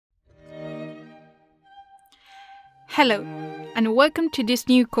Hello, and welcome to this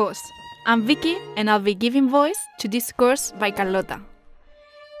new course. I'm Vicky, and I'll be giving voice to this course by Carlota,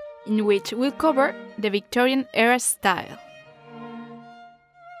 in which we'll cover the Victorian-era style.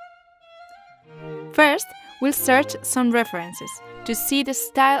 First, we'll search some references to see the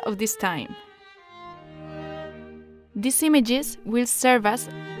style of this time. These images will serve us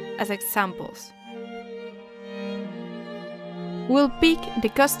as examples. We'll pick the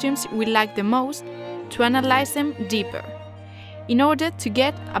costumes we like the most to analyze them deeper, in order to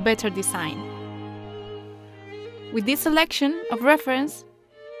get a better design. With this selection of reference,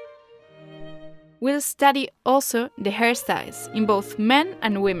 we'll study also the hairstyles in both men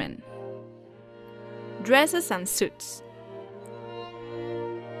and women, dresses and suits.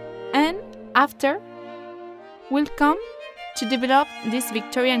 And after, we'll come to develop this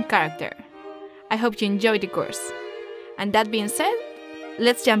Victorian character. I hope you enjoy the course. And that being said,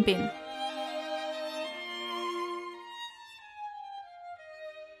 let's jump in.